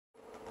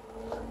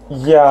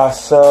Yeah,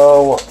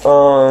 so,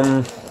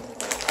 I'm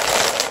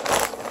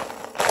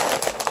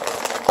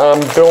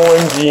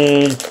doing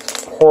the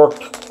pork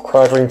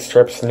crackling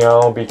strips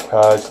now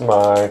because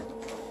my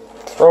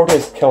throat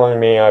is killing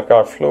me. I've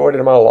got fluid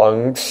in my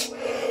lungs.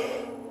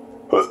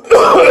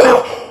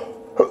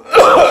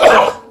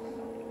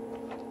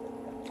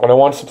 And I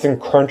want something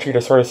crunchy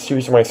to sort of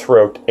soothe my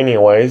throat.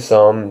 Anyways,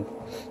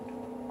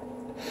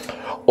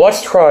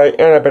 let's try,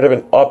 and a bit of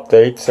an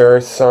update.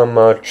 There's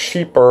some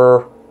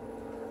cheaper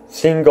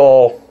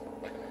single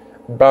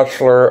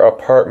bachelor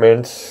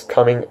apartments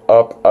coming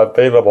up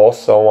available,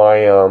 so I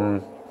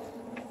am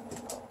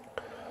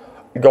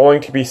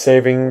going to be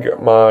saving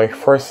my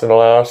first and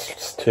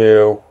lasts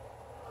to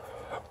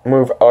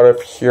move out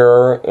of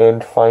here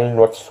and find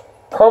what's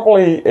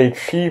probably a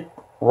cheap,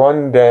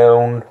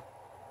 rundown,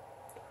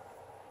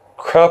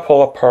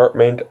 crap-hole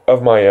apartment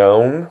of my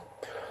own,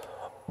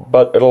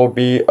 but it'll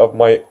be of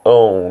my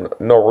own,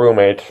 no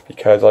roommate,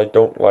 because I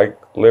don't like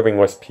living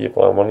with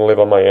people. I want to live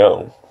on my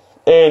own.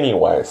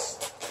 Anyways,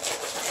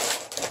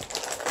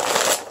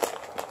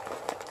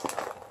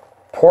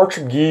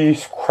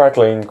 Portuguese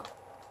crackling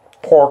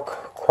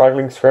pork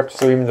crackling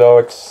strips, even though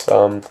it's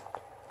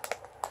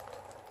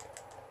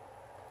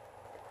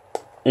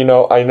you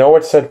know, I know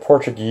it said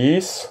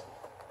Portuguese,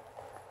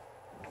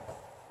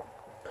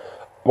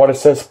 but it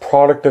says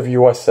product of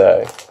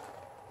USA.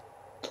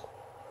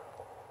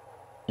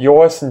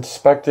 US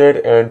inspected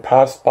and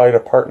passed by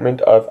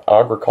Department of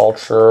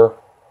Agriculture.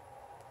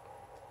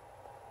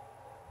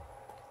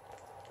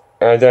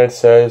 And then it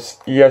says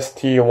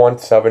EST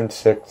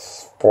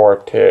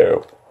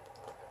 17642.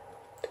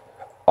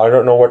 I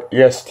don't know what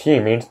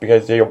EST means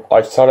because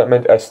I thought it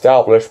meant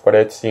established, but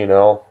it's, you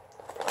know,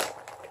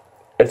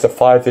 it's a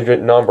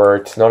 5-digit number.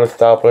 It's not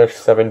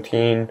established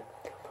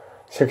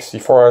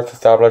 1764. It's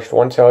established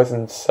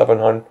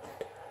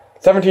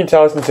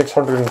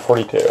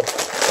 17,642.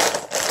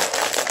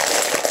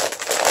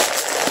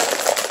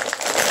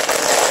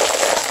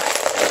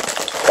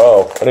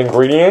 Oh, and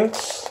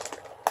ingredients.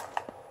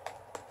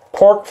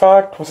 Pork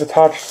fat with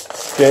attached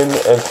skin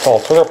and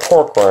salt. So they're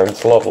pork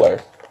rinds. Lovely.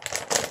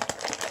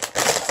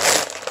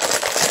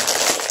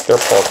 They're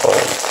pork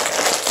rinds.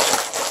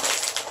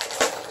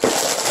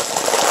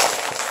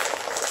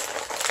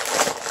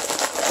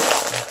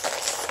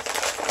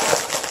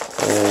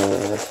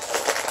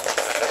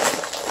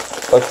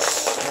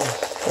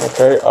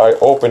 Okay, I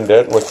opened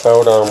it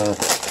without,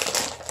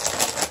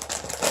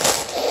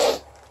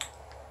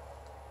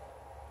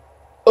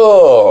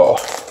 ugh.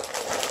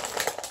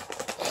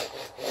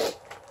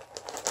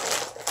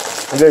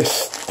 They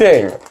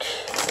stink.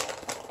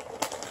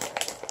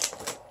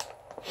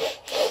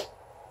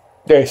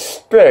 They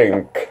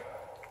stink.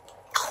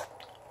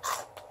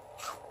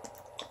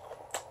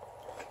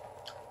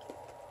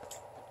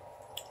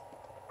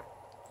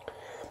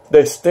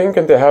 They stink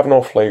and they have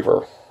no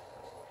flavor.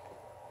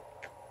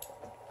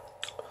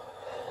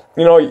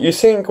 You know, you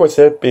think with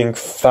it being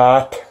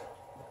fat,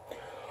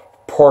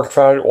 pork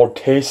fat, it will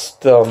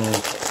taste,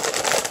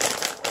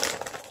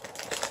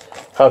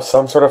 have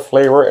some sort of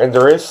flavor, and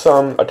there is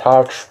some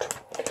attached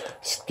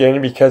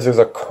skin because there's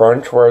a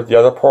crunch, where the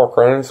other pork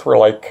rinds were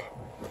like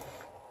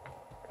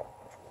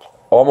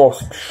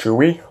almost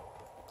chewy.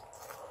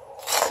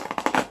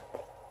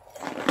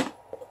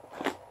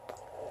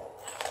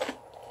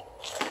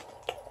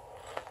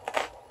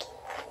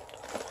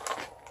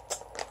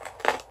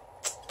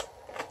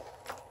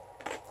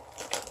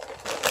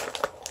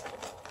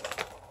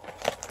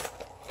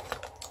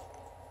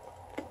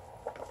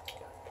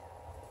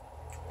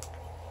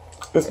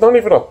 There's not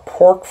even a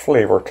pork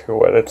flavor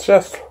to it, it's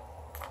just...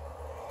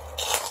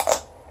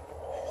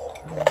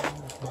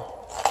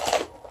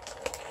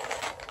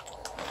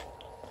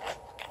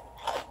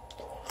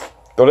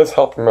 That is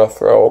helping my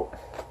throat.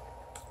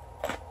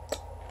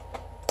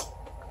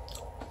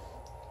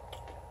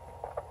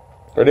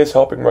 It is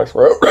helping my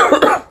throat.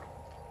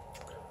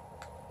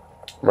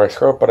 My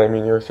throat, but I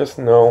mean, there's just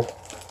no...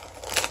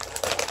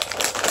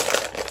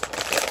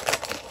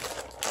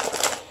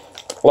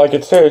 Like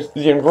it says,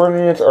 the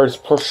ingredients are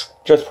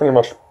just pretty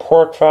much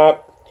pork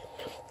fat,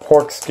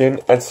 pork skin,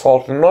 and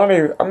salt. And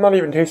I'm not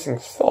even tasting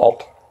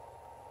salt.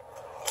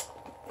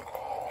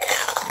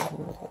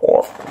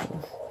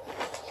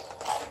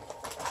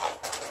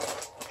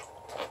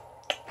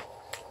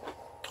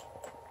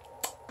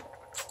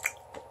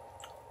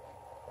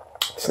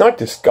 It's not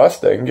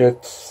disgusting,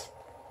 it's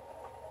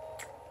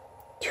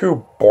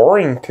too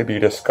boring to be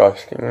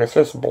disgusting. It's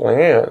just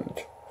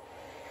bland.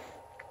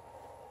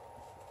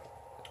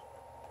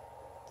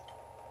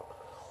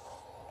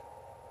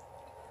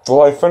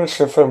 Will I finish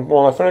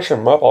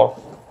him up?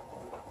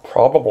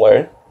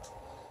 Probably.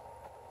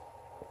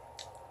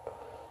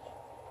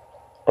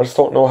 I just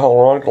don't know how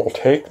long it'll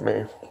take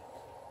me.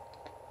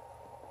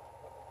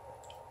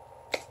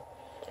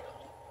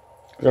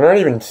 They're not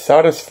even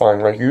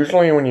satisfying. Like,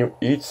 usually when you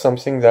eat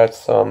something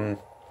that's,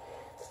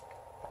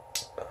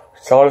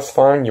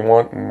 satisfying, you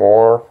want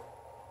more.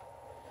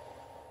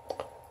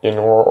 you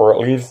know, or at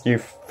least you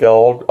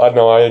filled. I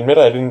know, I admit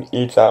I didn't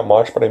eat that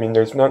much, but I mean,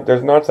 there's not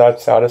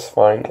that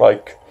satisfying,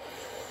 like,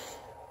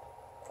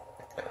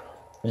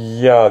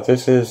 yeah,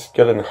 this is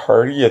good and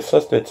hearty. It's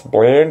just, it's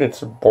bland,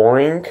 it's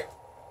boring.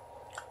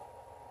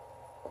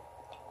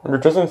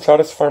 It doesn't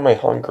satisfy my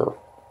hunger.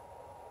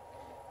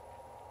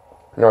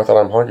 Not that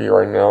I'm hungry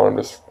right now, I'm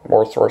just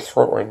more sore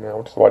throat right now,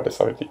 which is why I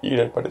decided to eat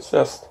it, but it's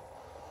just,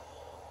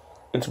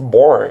 it's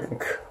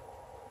boring.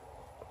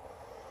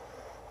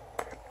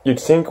 You'd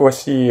think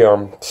with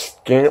the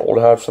skin it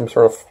would have some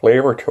sort of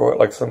flavor to it,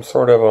 like some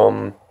sort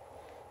of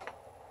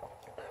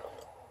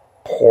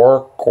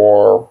pork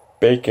or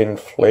bacon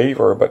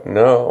flavor, but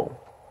no.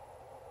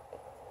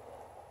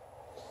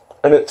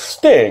 And it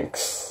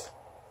stinks.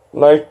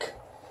 Like,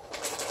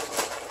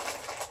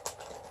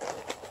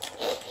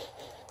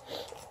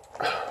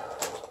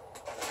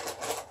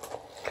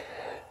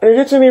 and it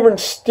doesn't even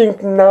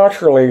stink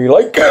naturally,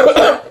 like,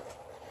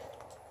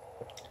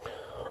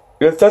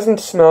 it doesn't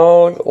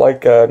smell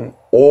like an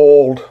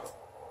old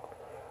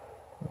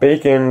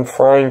bacon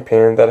frying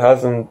pan that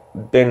hasn't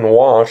been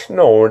washed.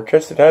 No, it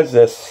has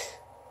this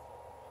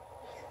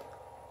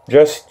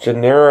just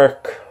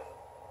generic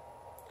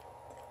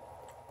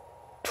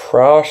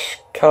trash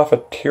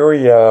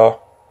cafeteria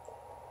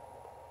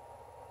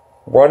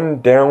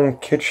run down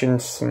kitchen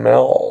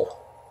smell.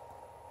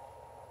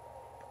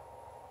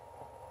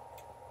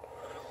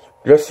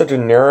 Just a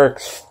generic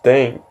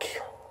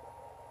stink.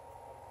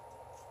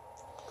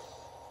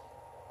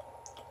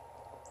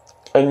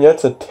 And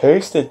yet the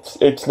taste,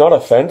 it's not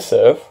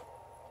offensive.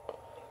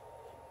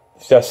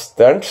 The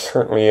stench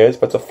certainly is,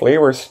 but the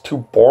flavor is too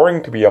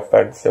boring to be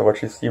offensive,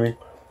 which is, in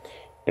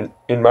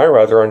my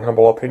rather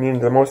unhumble opinion,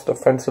 the most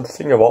offensive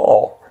thing of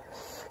all.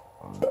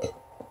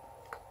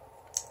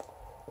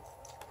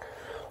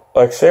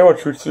 Like, say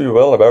what you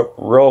will about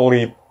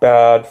really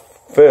bad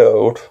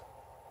food,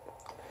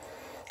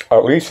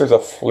 at least there's a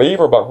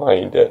flavor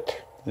behind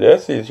it.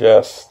 This is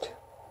just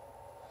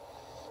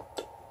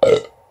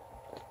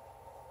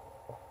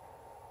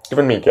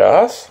giving me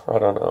gas? I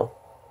don't know.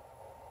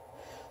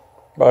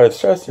 But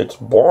it's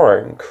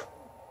boring.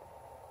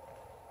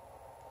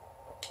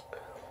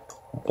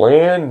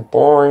 Bland,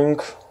 boring.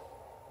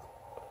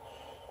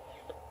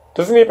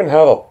 Doesn't even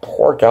have a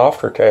pork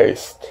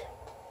aftertaste.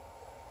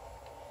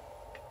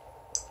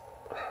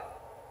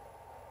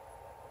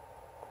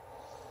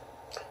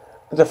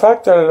 The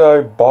fact that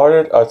I bought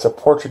it as a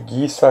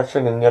Portuguese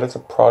section and yet it's a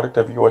product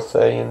of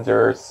USA and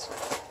there's,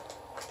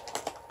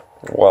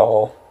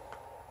 well,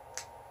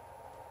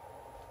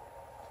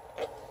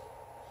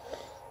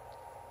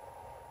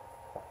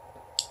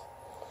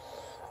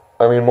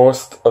 I mean,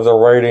 most of the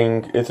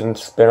writing is in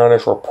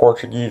Spanish or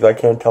Portuguese. I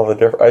can't tell the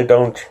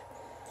difference.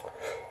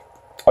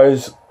 I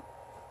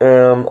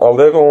am a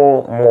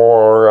little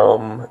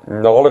more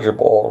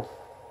knowledgeable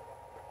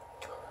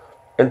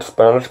in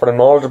Spanish, but I'm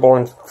knowledgeable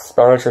in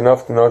Spanish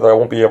enough to know that I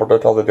won't be able to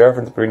tell the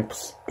difference between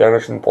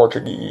Spanish and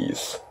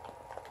Portuguese.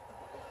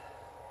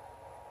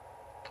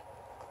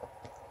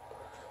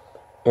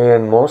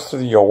 And most of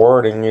the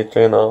wording is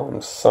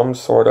in some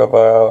sort of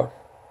a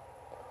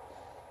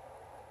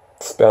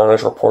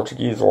Spanish or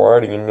Portuguese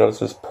writing, and notice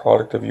this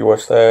product of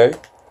USA,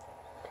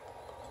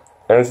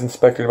 and it's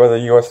inspected by the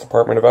U.S.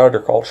 Department of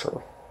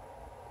Agriculture.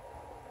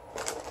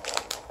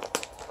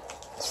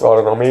 So I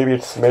don't know, maybe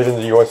it's made in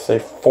the USA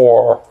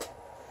for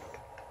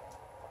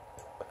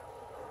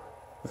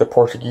the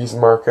Portuguese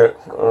market,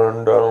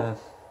 and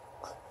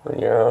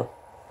yeah.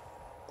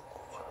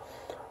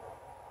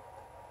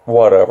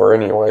 Whatever,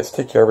 anyways,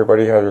 take care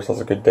everybody, have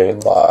yourselves a good day,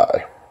 and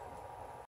bye.